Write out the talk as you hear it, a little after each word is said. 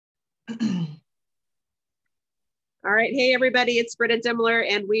All right. Hey, everybody, it's Britta Dimmler,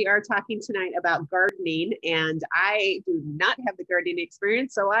 and we are talking tonight about gardening. And I do not have the gardening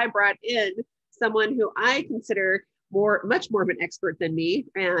experience, so I brought in someone who I consider much more of an expert than me.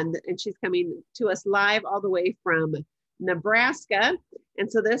 And she's coming to us live all the way from Nebraska.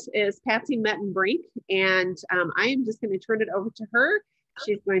 And so this is Patsy Mettenbrink, and I am just going to turn it over to her.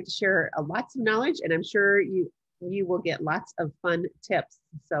 She's going to share lots of knowledge, and I'm sure you will get lots of fun tips.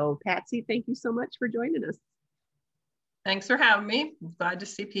 So Patsy, thank you so much for joining us. Thanks for having me. I'm glad to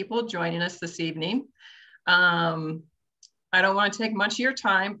see people joining us this evening. I don't want to take much of your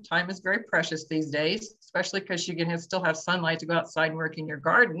time. Time is very precious these days, especially because you can still have sunlight to go outside and work in your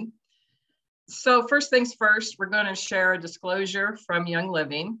garden. So first things first, we're going to share a disclosure from Young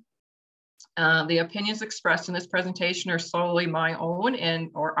Living. The opinions expressed in this presentation are solely my own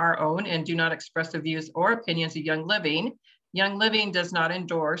or our own, and do not express the views or opinions of Young Living. Young Living does not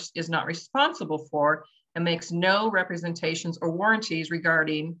endorse, is not responsible for, and makes no representations or warranties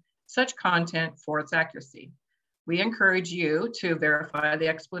regarding such content for its accuracy. We encourage you to verify the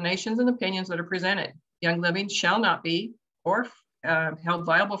explanations and opinions that are presented. Young Living shall not be or held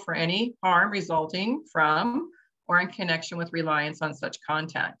liable for any harm resulting from or in connection with reliance on such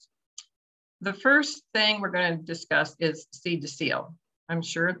content. The first thing we're going to discuss is seed to seal. I'm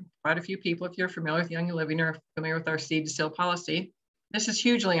sure quite a few people, if you're familiar with Young Living, are familiar with our seed to seal policy. This is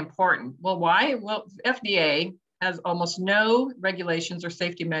hugely important. Well, why? Well, FDA has almost no regulations or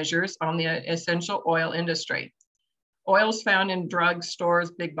safety measures on the essential oil industry. Oils found in drug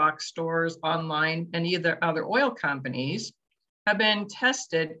stores, big box stores, online, and either other oil companies have been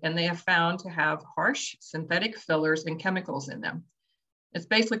tested, and they have found to have harsh synthetic fillers and chemicals in them. It's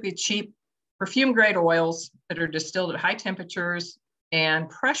basically cheap perfume grade oils that are distilled at high temperatures and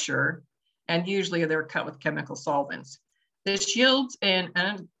pressure, and usually they're cut with chemical solvents. This yields an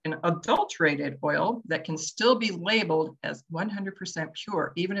adulterated oil that can still be labeled as 100%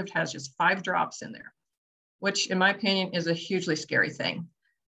 pure, even if it has just 5 drops in there, which in my opinion is a hugely scary thing.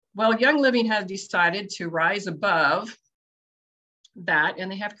 Well, Young Living has decided to rise above that,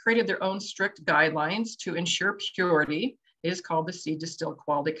 and they have created their own strict guidelines to ensure purity. It is called the Seed Distilled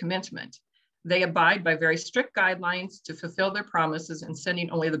Quality Commitment. They abide by very strict guidelines to fulfill their promises in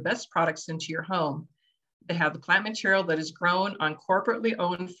sending only the best products into your home. They have the plant material that is grown on corporately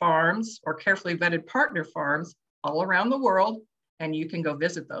owned farms or carefully vetted partner farms all around the world, and you can go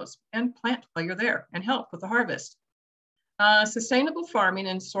visit those and plant while you're there and help with the harvest. Sustainable farming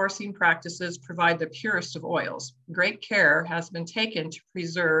and sourcing practices provide the purest of oils. Great care has been taken to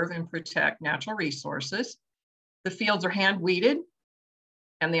preserve and protect natural resources. The fields are hand weeded,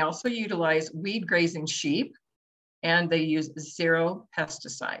 and they also utilize weed grazing sheep, and they use 0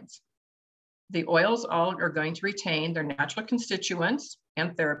 pesticides. The oils all are going to retain their natural constituents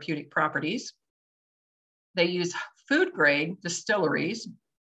and therapeutic properties. They use food grade distilleries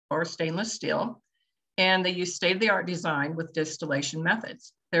or stainless steel, and they use state-of-the-art design with distillation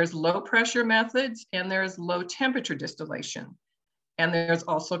methods. There's low pressure methods, and there's low temperature distillation. And there's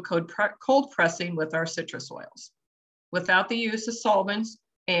also cold pressing with our citrus oils, without the use of solvents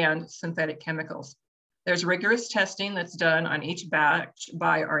and synthetic chemicals. There's rigorous testing that's done on each batch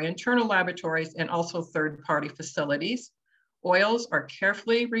by our internal laboratories and also third-party facilities. Oils are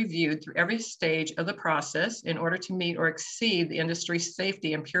carefully reviewed through every stage of the process in order to meet or exceed the industry's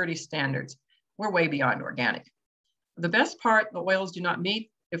safety and purity standards. We're way beyond organic. The best part, the oils do not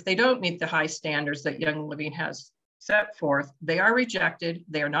meet, if they don't meet the high standards that Young Living has set forth, they are rejected.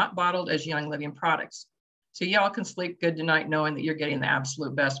 They are not bottled as Young Living products. So y'all can sleep good tonight knowing that you're getting the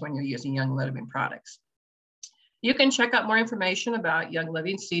absolute best when you're using Young Living products. You can check out more information about Young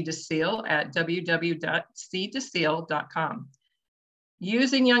Living Seed to Seal at www.seedtoseal.com.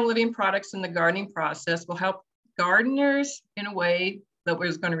 Using Young Living products in the gardening process will help gardeners in a way that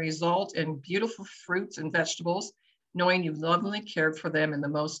is going to result in beautiful fruits and vegetables, knowing you've lovingly cared for them in the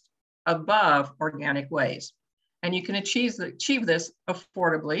most above organic ways. And you can achieve this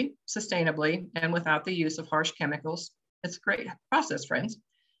affordably, sustainably, and without the use of harsh chemicals. It's a great process, friends.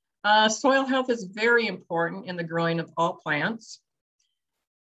 Soil health is very important in the growing of all plants.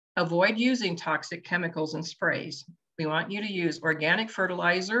 Avoid using toxic chemicals and sprays. We want you to use organic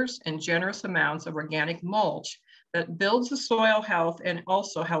fertilizers and generous amounts of organic mulch that builds the soil health and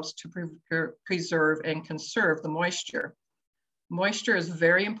also helps to preserve and conserve the moisture. Moisture is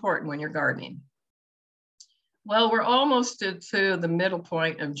very important when you're gardening. Well, we're almost to the middle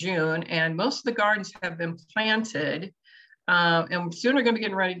point of June, and most of the gardens have been planted. And soon we're going to be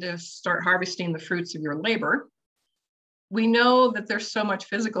getting ready to start harvesting the fruits of your labor. We know that there's so much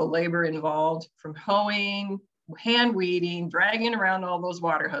physical labor involved, from hoeing, hand weeding, dragging around all those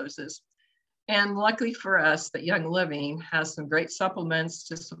water hoses. And luckily for us that Young Living has some great supplements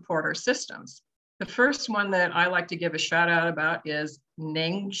to support our systems. The first one that I like to give a shout out about is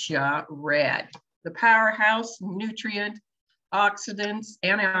Ningxia Red, the powerhouse nutrient, oxidants,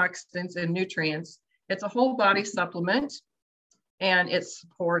 antioxidants, and nutrients. It's a whole body supplement, and it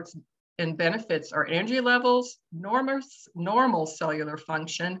supports and benefits our energy levels, normal cellular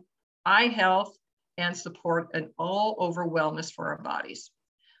function, eye health, and support an all-over wellness for our bodies.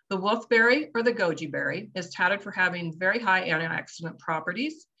 The wolfberry or the goji berry is touted for having very high antioxidant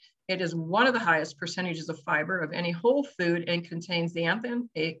properties. It is one of the highest percentages of fiber of any whole food and contains the xanthan,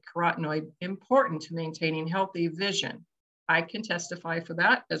 a carotenoid important to maintaining healthy vision. I can testify for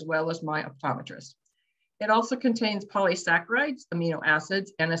that, as well as my optometrist. It also contains polysaccharides, amino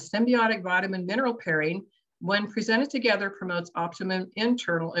acids, and a symbiotic vitamin mineral pairing. When presented together, promotes optimum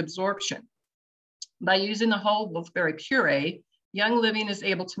internal absorption. By using the whole wolfberry puree, Young Living is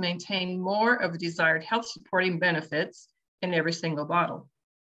able to maintain more of the desired health supporting benefits in every single bottle.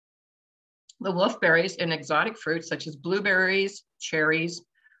 The wolfberries and exotic fruits such as blueberries, cherries,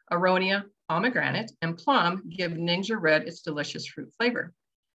 aronia, pomegranate, and plum give Ningxia Red its delicious fruit flavor.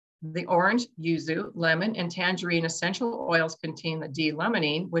 The orange, yuzu, lemon, and tangerine essential oils contain the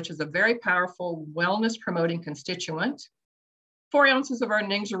D-limonene, which is a very powerful wellness-promoting constituent. 4 ounces of our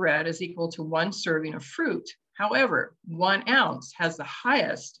Ningxia Red is equal to 1 serving of fruit. However, 1 ounce has the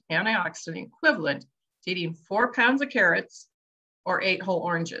highest antioxidant equivalent to eating 4 pounds of carrots or 8 whole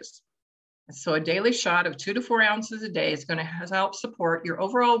oranges. So a daily shot of 2 to 4 ounces a day is going to help support your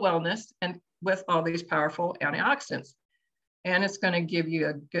overall wellness and with all these powerful antioxidants. And it's going to give you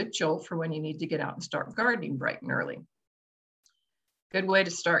a good jolt for when you need to get out and start gardening bright and early. Good way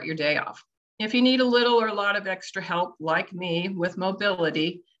to start your day off. If you need a little or a lot of extra help, like me, with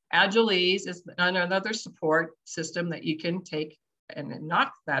mobility, Agilese is another support system that you can take and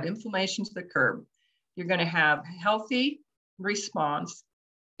knock that inflammation to the curb. You're going to have healthy response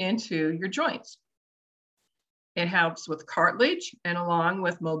into your joints. It helps with cartilage and along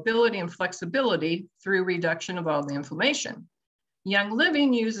with mobility and flexibility through reduction of all the inflammation. Young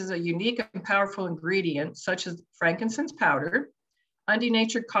Living uses a unique and powerful ingredient such as frankincense powder,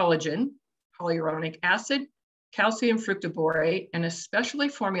 undenatured collagen, hyaluronic acid, calcium fructoborate, and a specially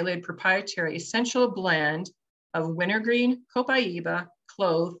formulated proprietary essential blend of wintergreen, copaiba,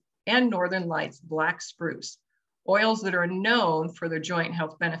 clove, and Northern Lights black spruce, oils that are known for their joint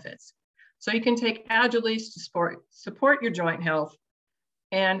health benefits. So you can take Agilese to support your joint health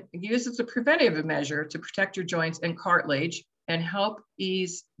and use as a preventative measure to protect your joints and cartilage and help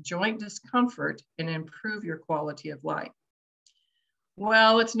ease joint discomfort and improve your quality of life.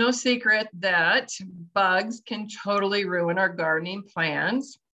 Well, it's no secret that bugs can totally ruin our gardening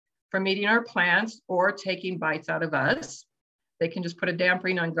plans from eating our plants or taking bites out of us. They can just put a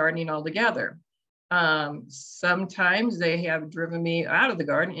dampening on gardening altogether. Sometimes they have driven me out of the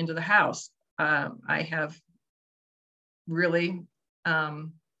garden into the house. I have really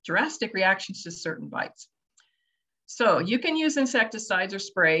drastic reactions to certain bites. So you can use insecticides or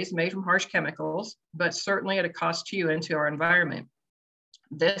sprays made from harsh chemicals, but certainly at a cost to you and to our environment.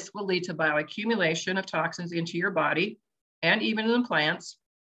 This will lead to bioaccumulation of toxins into your body and even in the plants,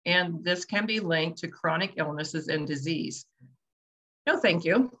 and this can be linked to chronic illnesses and disease. No, thank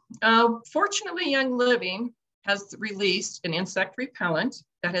you. Fortunately, Young Living has released an insect repellent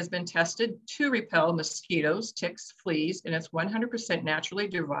that has been tested to repel mosquitoes, ticks, fleas, and it's 100% naturally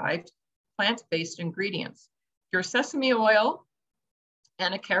derived plant-based ingredients. Your sesame oil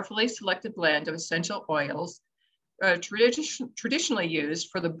and a carefully selected blend of essential oils traditionally used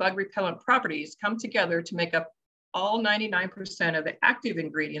for the bug repellent properties come together to make up all 99% of the active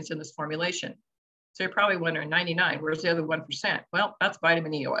ingredients in this formulation. So you're probably wondering 99, where's the other 1%? Well, that's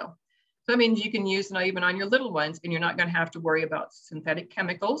vitamin E oil. So that means you can use it even on your little ones and you're not going to have to worry about synthetic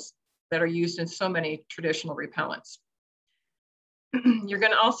chemicals that are used in so many traditional repellents. You're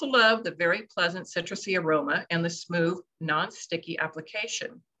going to also love the very pleasant citrusy aroma and the smooth, non-sticky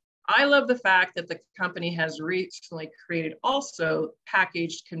application. I love the fact that the company has recently created also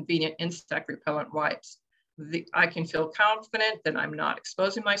packaged convenient insect repellent wipes. I can feel confident that I'm not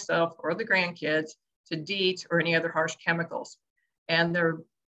exposing myself or the grandkids to DEET or any other harsh chemicals. And they're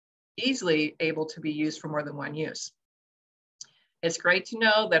easily able to be used for more than one use. It's great to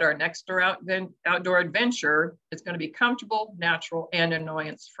know that our next outdoor adventure is going to be comfortable, natural, and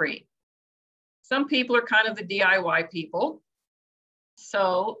annoyance-free. Some people are kind of the DIY people.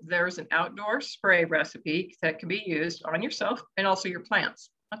 So there's an outdoor spray recipe that can be used on yourself and also your plants.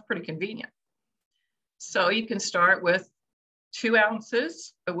 That's pretty convenient. So you can start with 2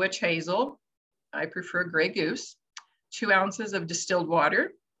 ounces of witch hazel, I prefer Grey Goose, 2 ounces of distilled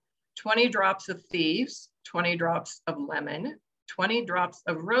water, 20 drops of thieves, 20 drops of lemon, 20 drops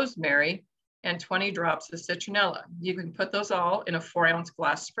of rosemary, and 20 drops of citronella. You can put those all in a 4-ounce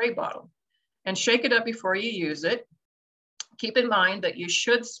glass spray bottle and shake it up before you use it. Keep in mind that you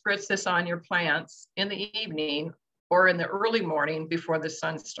should spritz this on your plants in the evening or in the early morning before the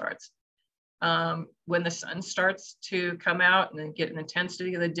sun starts. When the sun starts to come out and then get an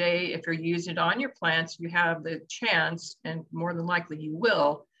intensity of the day, if you're using it on your plants, you have the chance, and more than likely you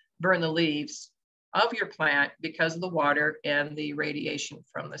will, burn the leaves of your plant because of the water, and the radiation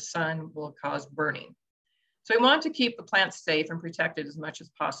from the sun will cause burning. So we want to keep the plants safe and protected as much as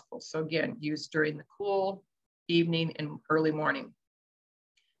possible. So again, use during the cool evening and early morning.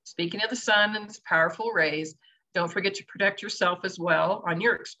 Speaking of the sun and its powerful rays, don't forget to protect yourself as well on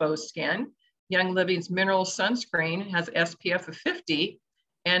your exposed skin. Young Living's mineral sunscreen has SPF of 50,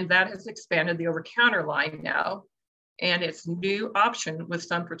 and that has expanded the over-counter line now, and it's a new option with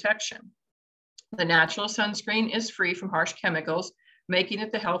sun protection. The natural sunscreen is free from harsh chemicals, making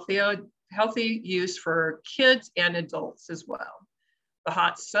it the healthy use for kids and adults as well. The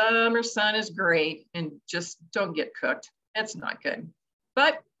hot summer sun is great, and just don't get cooked. It's not good.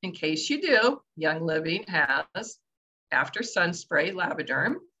 But in case you do, Young Living has After Sun Spray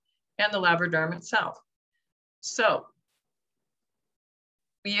Lavaderm and the Lavaderm itself. So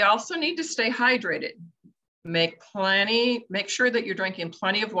we also need to stay hydrated. Make sure that you're drinking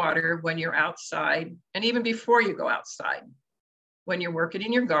plenty of water when you're outside, and even before you go outside. When you're working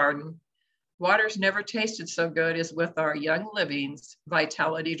in your garden, water's never tasted so good as with our Young Living's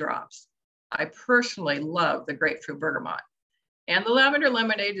Vitality Drops. I personally love the grapefruit bergamot, and the lavender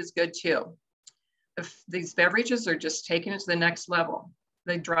lemonade is good too. These beverages are just taking it to the next level.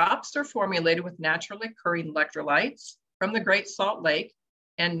 The drops are formulated with naturally occurring electrolytes from the Great Salt Lake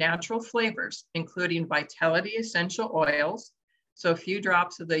and natural flavors, including Vitality essential oils. So a few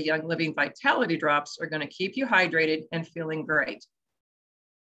drops of the Young Living Vitality Drops are going to keep you hydrated and feeling great.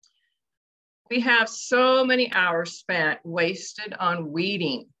 We have so many hours spent wasted on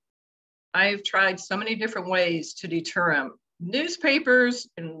weeding. I've tried so many different ways to deter them. Newspapers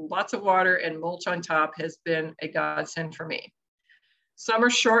and lots of water and mulch on top has been a godsend for me. Some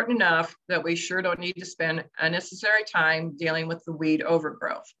are short enough that we sure don't need to spend unnecessary time dealing with the weed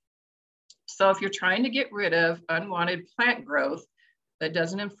overgrowth. So if you're trying to get rid of unwanted plant growth that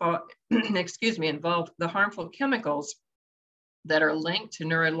doesn't involve the harmful chemicals that are linked to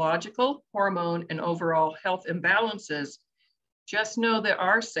neurological, hormone, and overall health imbalances, just know there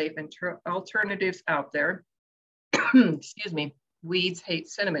are safe alternatives out there. Excuse me, weeds hate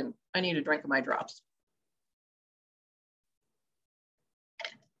cinnamon. I need a drink of my drops.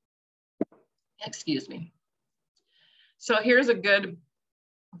 Excuse me. So here's a good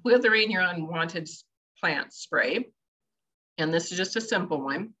withering your unwanted plant spray. And this is just a simple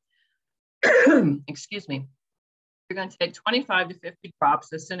one. Excuse me. You're going to take 25 to 50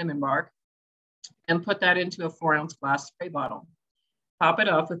 drops of cinnamon bark and put that into a 4-ounce glass spray bottle. Top it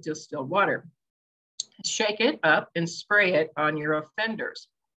off with distilled water. Shake it up and spray it on your offenders,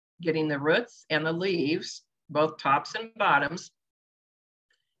 getting the roots and the leaves, both tops and bottoms.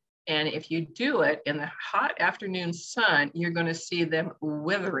 And if you do it in the hot afternoon sun, you're going to see them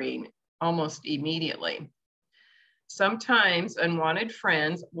withering almost immediately. Sometimes unwanted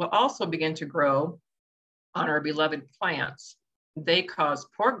friends will also begin to grow on our beloved plants. They cause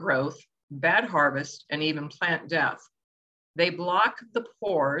poor growth, bad harvest, and even plant death. They block the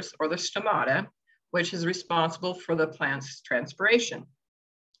pores or the stomata, which is responsible for the plant's transpiration.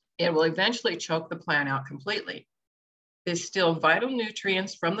 It will eventually choke the plant out completely. They steal vital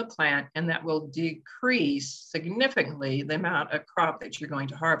nutrients from the plant, and that will decrease significantly the amount of crop that you're going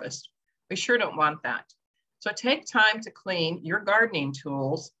to harvest. We sure don't want that. So take time to clean your gardening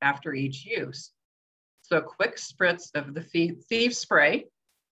tools after each use. So a quick spritz of the Thieves spray,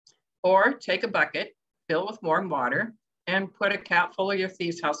 or take a bucket, fill with warm water, and put a cap full of your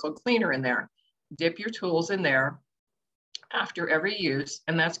Thieves household cleaner in there. Dip your tools in there after every use,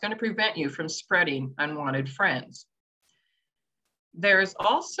 and that's going to prevent you from spreading unwanted friends. There's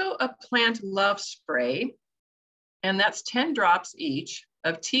also a plant love spray, and that's 10 drops each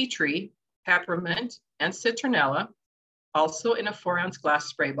of tea tree, peppermint, and citronella, also in a 4-ounce glass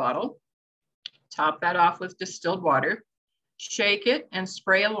spray bottle. Top that off with distilled water, shake it, and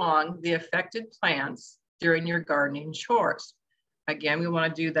spray along the affected plants during your gardening chores. Again, we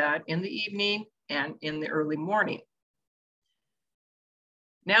want to do that in the evening and in the early morning.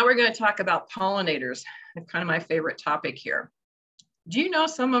 Now we're going to talk about pollinators. It's kind of my favorite topic here. Do you know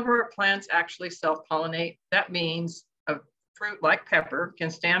some of our plants actually self-pollinate? That means fruit like pepper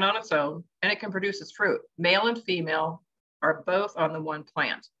can stand on its own and it can produce its fruit. Male and female are both on the one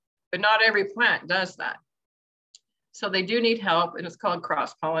plant, but not every plant does that. So they do need help, and it's called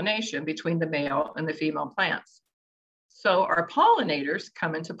cross-pollination between the male and the female plants. So our pollinators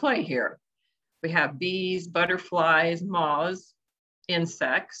come into play here. We have bees, butterflies, moths,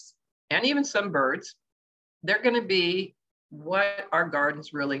 insects, and even some birds. They're going to be what our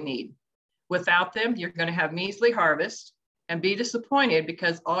gardens really need. Without them, you're going to have measly harvest and be disappointed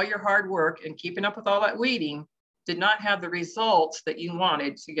because all your hard work and keeping up with all that weeding did not have the results that you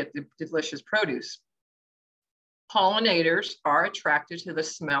wanted to get the delicious produce. Pollinators are attracted to the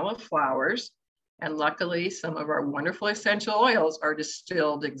smell of flowers, and luckily some of our wonderful essential oils are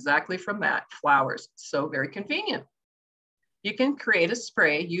distilled exactly from that, flowers. So very convenient. You can create a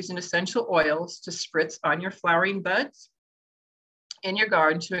spray using essential oils to spritz on your flowering buds in your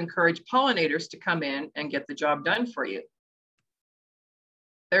garden to encourage pollinators to come in and get the job done for you.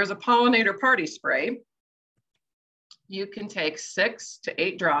 There's a pollinator party spray. You can take 6 to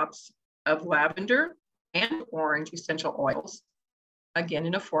 8 drops of lavender and orange essential oils, again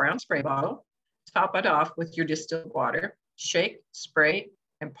in a 4-ounce spray bottle. Top it off with your distilled water, shake, spray,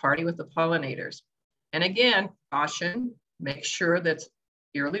 and party with the pollinators. And again, caution, make sure that's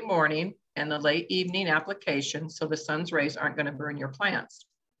early morning and the late evening application so the sun's rays aren't going to burn your plants.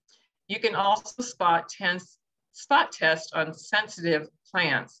 You can also spot test on sensitive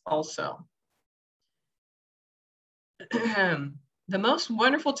plants also. The most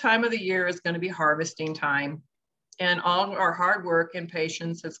wonderful time of the year is going to be harvesting time, and all our hard work and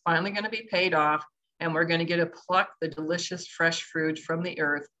patience is finally going to be paid off, and we're going to get to pluck the delicious fresh fruit from the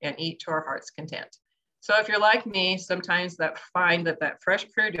earth and eat to our heart's content. So if you're like me, sometimes find that fresh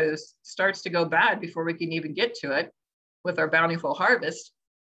produce starts to go bad before we can even get to it with our bountiful harvest.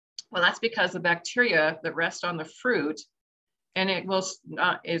 Well, that's because the bacteria that rest on the fruit, and once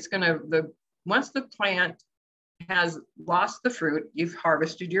the plant has lost the fruit, you've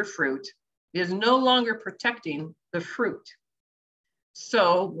harvested your fruit, is no longer protecting the fruit.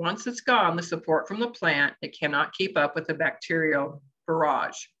 So once it's gone, the support from the plant, it cannot keep up with the bacterial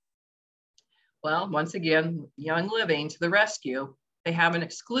barrage. Well, once again, Young Living to the rescue. They have an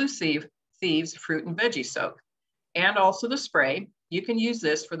exclusive Thieves Fruit and Veggie Soak, and also the spray. You can use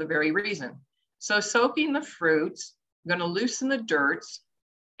this for the very reason. So soaking the fruits, going to loosen the dirts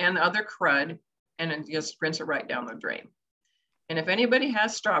and the other crud, and then just rinse it right down the drain. And if anybody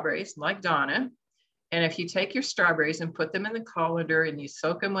has strawberries, like Donna, and if you take your strawberries and put them in the colander and you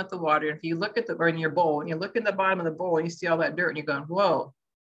soak them with the water, if you look at or in your bowl, and you look in the bottom of the bowl and you see all that dirt and you're going, whoa,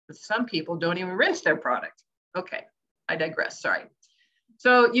 but some people don't even rinse their product. Okay, I digress, sorry.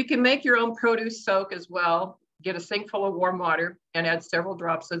 So you can make your own produce soak as well. Get a sink full of warm water and add several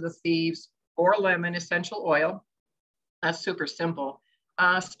drops of the Thieves or lemon essential oil. That's super simple.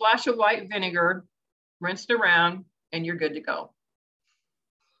 Splash of white vinegar, rinse it around, and you're good to go.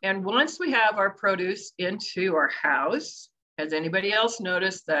 And once we have our produce into our house, has anybody else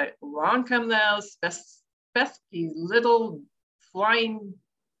noticed that along come those pesky little flying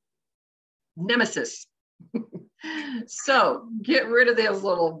nemesis? So get rid of those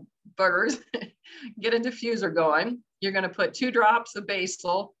little buggers, get a diffuser going. You're going to put 2 drops of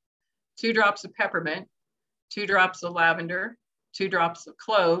basil, 2 drops of peppermint, 2 drops of lavender, 2 drops of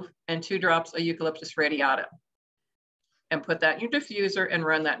clove, and 2 drops of eucalyptus radiata. And put that in your diffuser and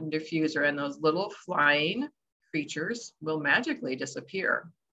run that in the diffuser, and those little flying creatures will magically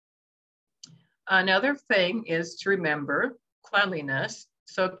disappear. Another thing is to remember cleanliness.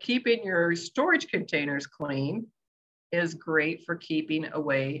 So keeping your storage containers clean is great for keeping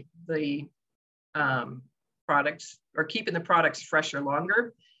away the products, or keeping the products fresher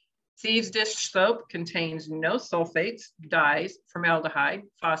longer. Thieves dish soap contains no sulfates, dyes, formaldehyde,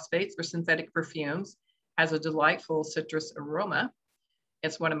 phosphates, or synthetic perfumes. Has a delightful citrus aroma.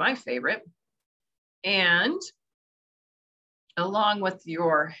 It's one of my favorite. And along with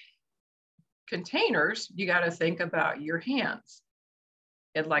your containers, you got to think about your hands.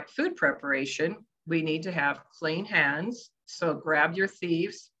 And like food preparation, we need to have clean hands. So grab your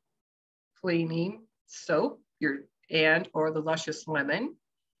Thieves cleaning soap, or the luscious lemon,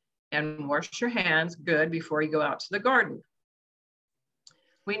 and wash your hands good before you go out to the garden.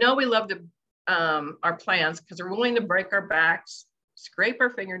 We know we love our plants because we're willing to break our backs, scrape our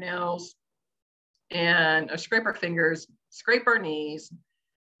fingernails, and scrape our fingers, scrape our knees,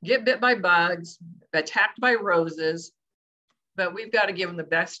 get bit by bugs, attacked by roses, but we've got to give them the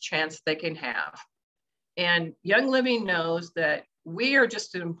best chance they can have. And Young Living knows that we are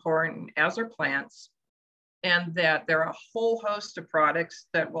just as important as our plants, and that there are a whole host of products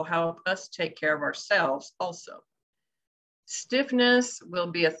that will help us take care of ourselves also. Stiffness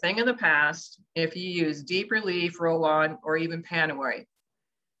will be a thing of the past if you use deep relief, roll-on, or even Panerai.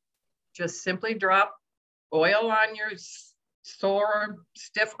 Just simply drop oil on your sore,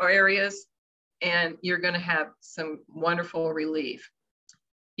 stiff areas, and you're going to have some wonderful relief.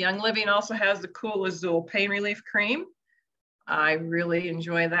 Young Living also has the Cool Azul Pain Relief Cream. I really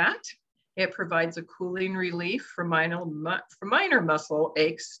enjoy that. It provides a cooling relief for minor muscle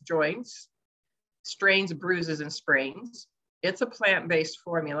aches, joints, strains, bruises, and sprains. It's a plant-based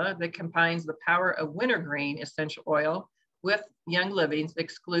formula that combines the power of wintergreen essential oil with Young Living's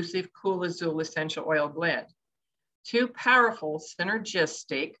exclusive Cool Azul essential oil blend. Two powerful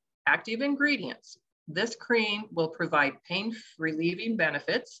synergistic active ingredients. This cream will provide pain relieving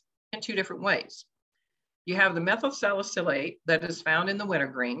benefits in two different ways. You have the methyl salicylate that is found in the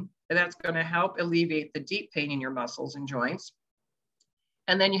wintergreen, and that's going to help alleviate the deep pain in your muscles and joints.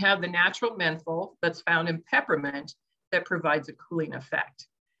 And then you have the natural menthol that's found in peppermint that provides a cooling effect.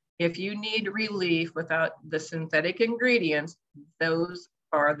 If you need relief without the synthetic ingredients, those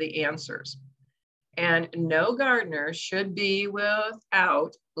are the answers. And no gardener should be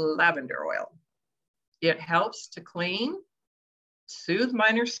without lavender oil. It helps to clean, soothe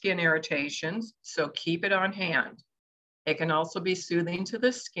minor skin irritations, so keep it on hand. It can also be soothing to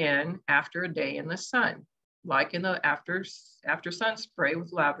the skin after a day in the sun, like in the after sun spray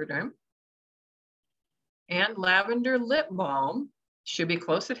with lavender. And lavender lip balm should be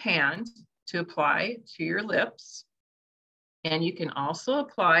close at hand to apply to your lips. And you can also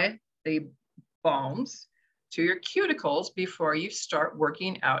apply the balms to your cuticles before you start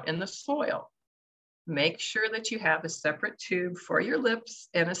working out in the soil. Make sure that you have a separate tube for your lips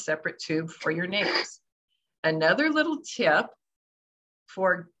and a separate tube for your nails. Another little tip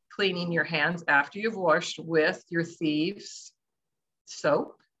for cleaning your hands after you've washed with your Thieves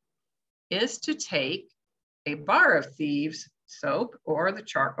soap is to take a bar of Thieves soap or the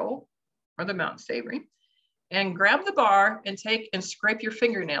charcoal or the Mountain Savory and grab the bar and scrape your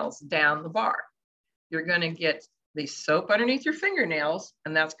fingernails down the bar. You're going to get the soap underneath your fingernails,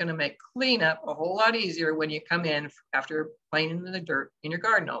 and that's going to make cleanup a whole lot easier when you come in after playing in the dirt in your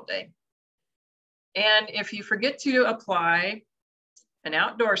garden all day. And if you forget to apply an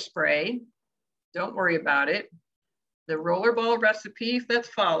outdoor spray, don't worry about it. The rollerball recipe that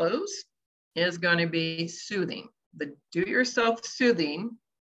follows is going to be soothing. The do-it-yourself soothing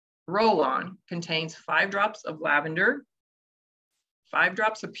roll-on contains 5 drops of lavender, 5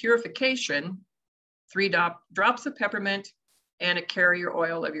 drops of purification, 3 drops of peppermint, and a carrier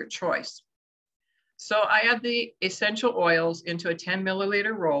oil of your choice. So I add the essential oils into a 10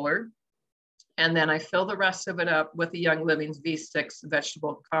 milliliter roller, and then I fill the rest of it up with the Young Living's V6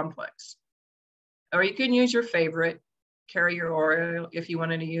 vegetable complex. Or you can use your favorite carrier oil if you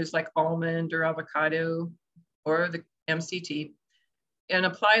wanted to use like almond or avocado or the MCT, and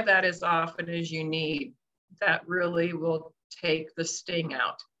apply that as often as you need. That really will take the sting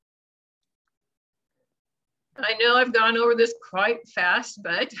out. I know I've gone over this quite fast,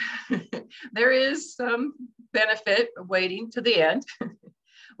 but there is some benefit of waiting to the end.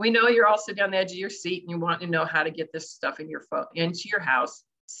 We know you're all sitting on the edge of your seat and you want to know how to get this stuff in your into your house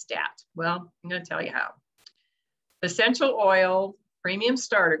stat. Well, I'm going to tell you how. Essential oil premium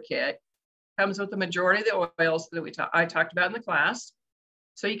starter kit comes with the majority of the oils that I talked about in the class.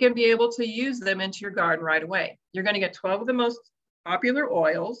 So you can be able to use them into your garden right away. You're going to get 12 of the most popular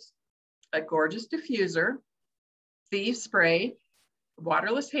oils, a gorgeous diffuser, Thieves spray,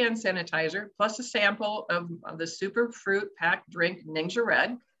 waterless hand sanitizer, plus a sample of the super fruit packed drink Ninja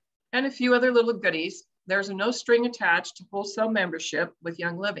Red, and a few other little goodies. There's a no string attached to wholesale membership with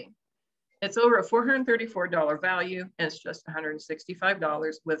Young Living. It's over a $434 value, and it's just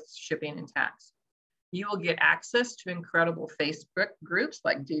 $165 with shipping and tax. You will get access to incredible Facebook groups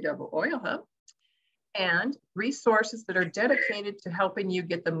like DW Oil Hub and resources that are dedicated to helping you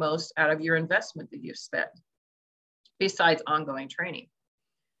get the most out of your investment that you've spent, besides ongoing training.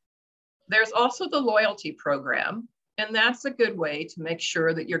 There's also the loyalty program, and that's a good way to make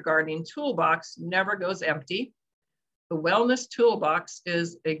sure that your gardening toolbox never goes empty. The Wellness Toolbox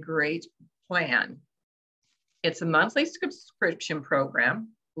is a great plan. It's a monthly subscription program,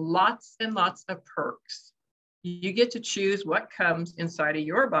 lots and lots of perks. You get to choose what comes inside of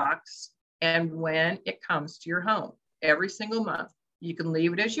your box and when it comes to your home every single month. You can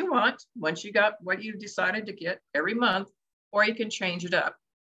leave it as you want once you got what you decided to get every month, or you can change it up.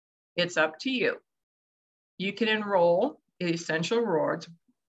 It's up to you. You can enroll in the Essential Rewards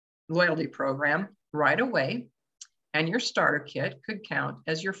loyalty program right away, and your starter kit could count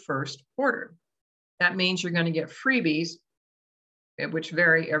as your first order. That means you're going to get freebies, which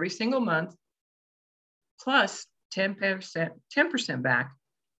vary every single month, plus 10% back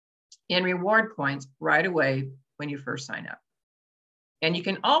in reward points right away when you first sign up. And you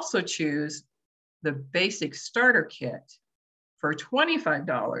can also choose the basic starter kit for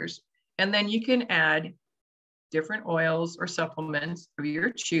 $25. And then you can add different oils or supplements of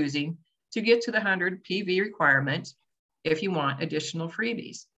your choosing to get to the 100 PV requirement if you want additional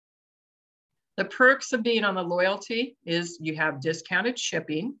freebies. The perks of being on the loyalty is you have discounted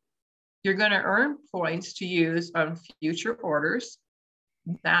shipping. You're going to earn points to use on future orders.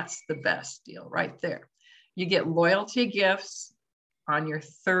 That's the best deal right there. You get loyalty gifts on your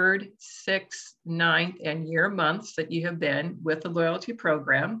 3rd, 6th, 9th, and year months that you have been with the loyalty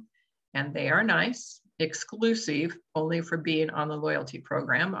program. And they are nice, exclusive, only for being on the loyalty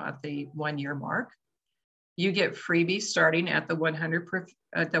program at the 1-year mark. You get freebies starting at the 100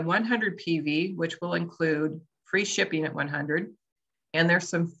 PV, which will include free shipping at 100. And there's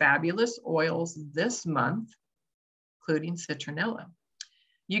some fabulous oils this month, including citronella.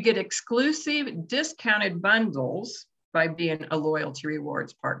 You get exclusive discounted bundles by being a loyalty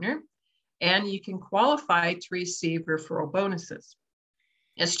rewards partner, and you can qualify to receive referral bonuses.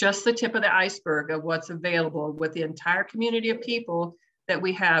 It's just the tip of the iceberg of what's available with the entire community of people that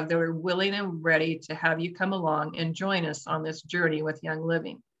we have that are willing and ready to have you come along and join us on this journey with Young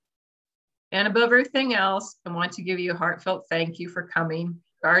Living. And above everything else, I want to give you a heartfelt thank you for coming.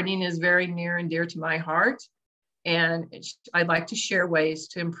 Gardening is very near and dear to my heart, and I'd like to share ways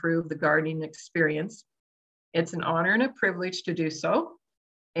to improve the gardening experience. It's an honor and a privilege to do so.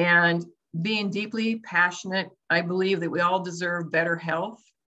 And being deeply passionate, I believe that we all deserve better health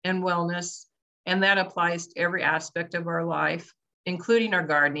and wellness, and that applies to every aspect of our life, including our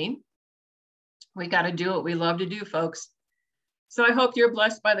gardening. We got to do what we love to do, folks. So I hope you're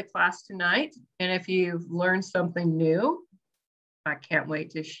blessed by the class tonight. And if you've learned something new, I can't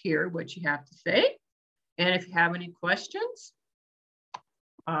wait to hear what you have to say. And if you have any questions,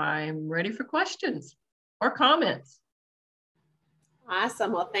 I'm ready for questions or comments.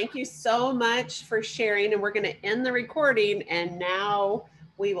 Awesome. Well, thank you so much for sharing. And we're going to end the recording. And now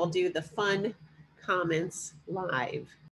we will do the fun comments live.